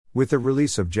With the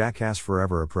release of Jackass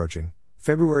Forever approaching,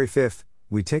 February 5th,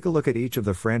 we take a look at each of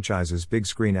the franchise's big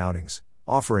screen outings,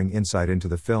 offering insight into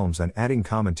the films and adding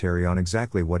commentary on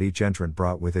exactly what each entrant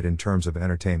brought with it in terms of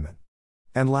entertainment.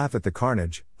 And laugh at the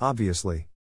carnage, obviously.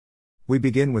 We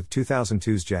begin with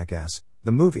 2002's Jackass,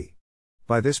 the movie.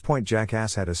 By this point,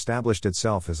 Jackass had established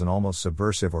itself as an almost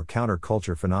subversive or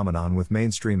counterculture phenomenon with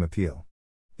mainstream appeal.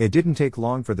 It didn't take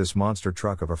long for this monster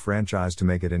truck of a franchise to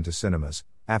make it into cinemas,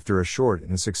 after a short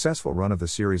and successful run of the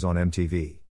series on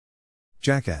MTV.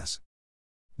 Jackass.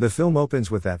 The film opens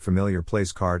with that familiar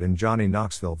place card and Johnny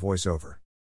Knoxville voiceover.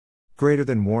 Greater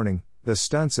than warning, the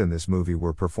stunts in this movie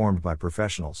were performed by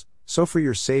professionals, so for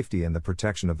your safety and the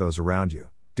protection of those around you,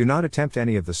 do not attempt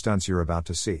any of the stunts you're about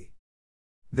to see.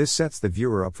 This sets the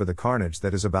viewer up for the carnage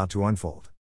that is about to unfold.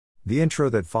 The intro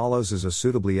that follows is a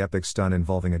suitably epic stunt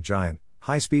involving a giant,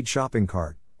 high-speed shopping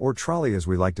cart, or trolley as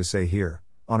we like to say here,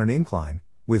 on an incline,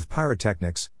 with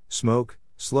pyrotechnics, smoke,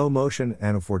 slow motion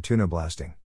and a Fortuna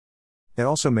blasting. It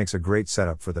also makes a great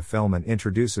setup for the film and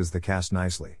introduces the cast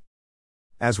nicely.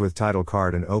 As with title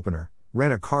card and opener,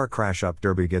 Rent a Car Crash Up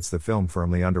Derby gets the film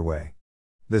firmly underway.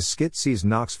 The skit sees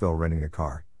Knoxville renting a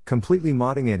car, completely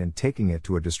modding it and taking it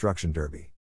to a destruction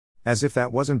derby. As if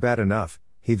that wasn't bad enough,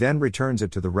 he then returns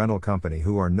it to the rental company,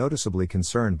 who are noticeably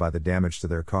concerned by the damage to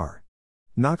their car.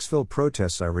 Knoxville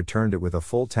protests, "I returned it with a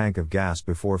full tank of gas,"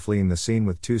 before fleeing the scene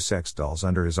with 2 sex dolls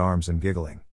under his arms and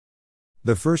giggling.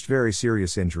 The first very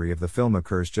serious injury of the film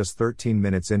occurs just 13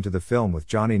 minutes into the film, with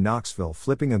Johnny Knoxville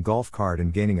flipping a golf cart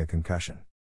and gaining a concussion.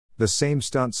 The same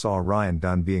stunt saw Ryan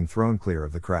Dunn being thrown clear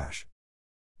of the crash.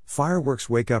 Fireworks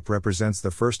Wake Up represents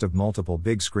the first of multiple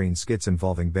big screen skits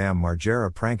involving Bam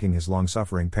Margera pranking his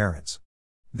long-suffering parents.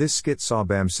 This skit saw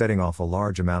Bam setting off a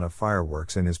large amount of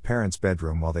fireworks in his parents'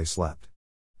 bedroom while they slept.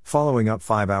 Following up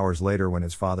 5 hours later when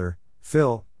his father,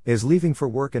 Phil, is leaving for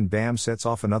work and Bam sets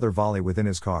off another volley within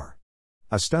his car.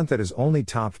 A stunt that is only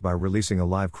topped by releasing a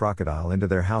live crocodile into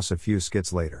their house a few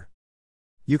skits later.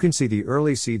 You can see the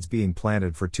early seeds being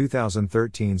planted for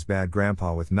 2013's Bad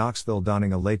Grandpa, with Knoxville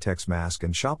donning a latex mask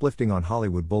and shoplifting on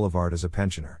Hollywood Boulevard as a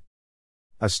pensioner.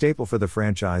 A staple for the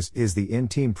franchise is the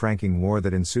in-team pranking war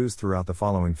that ensues throughout the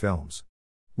following films.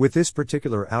 With this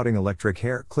particular outing, electric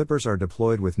hair clippers are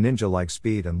deployed with ninja-like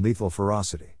speed and lethal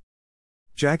ferocity.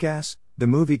 Jackass, the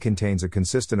movie, contains a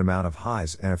consistent amount of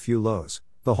highs and a few lows,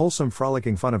 the wholesome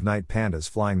frolicking fun of night pandas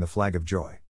flying the flag of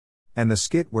joy. And the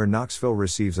skit where Knoxville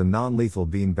receives a non-lethal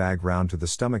beanbag round to the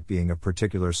stomach being of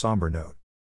particular somber note.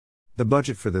 The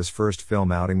budget for this first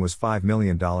film outing was $5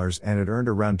 million and it earned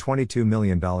around $22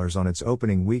 million on its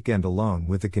opening weekend alone,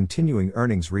 with the continuing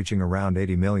earnings reaching around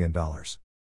 $80 million.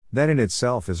 That in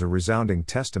itself is a resounding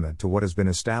testament to what has been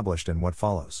established and what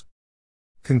follows.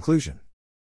 Conclusion.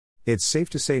 It's safe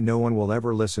to say no one will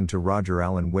ever listen to Roger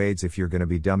Allen Wade's "If You're Gonna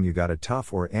Be Dumb You Got It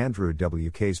Tough" or Andrew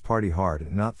WK's "Party Hard"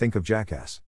 and not think of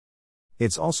Jackass.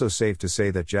 It's also safe to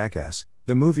say that Jackass,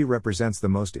 the movie, represents the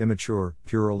most immature,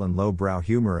 puerile and low-brow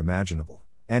humor imaginable,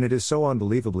 and it is so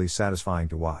unbelievably satisfying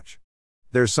to watch.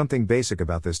 There's something basic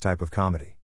about this type of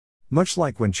comedy. Much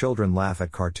like when children laugh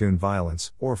at cartoon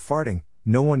violence, or farting,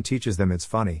 no one teaches them it's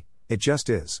funny, it just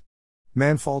is.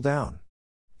 Man fall down.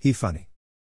 He funny.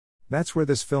 That's where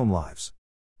this film lives.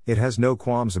 It has no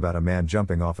qualms about a man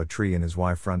jumping off a tree and his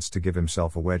wife fronts to give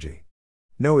himself a wedgie.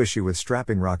 No issue with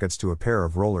strapping rockets to a pair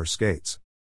of roller skates.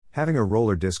 Having a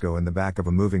roller disco in the back of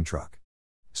a moving truck.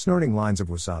 Snorting lines of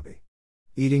wasabi.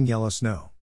 Eating yellow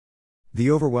snow. The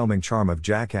overwhelming charm of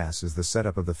Jackass is the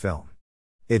setup of the film.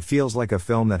 It feels like a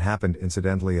film that happened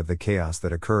incidentally of the chaos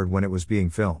that occurred when it was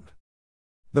being filmed.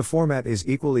 The format is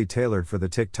equally tailored for the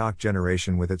TikTok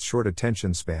generation, with its short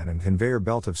attention span and conveyor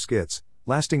belt of skits,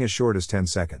 lasting as short as 10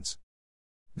 seconds.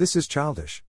 This is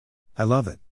childish. I love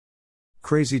it.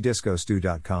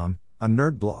 CrazyDiscoStew.com, a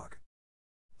nerd blog.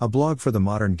 A blog for the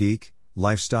modern geek,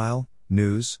 lifestyle,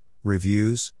 news,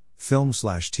 reviews,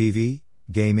 film/TV,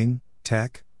 gaming,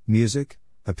 tech, music,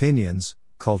 opinions,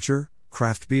 culture,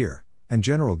 craft beer, and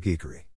general geekery.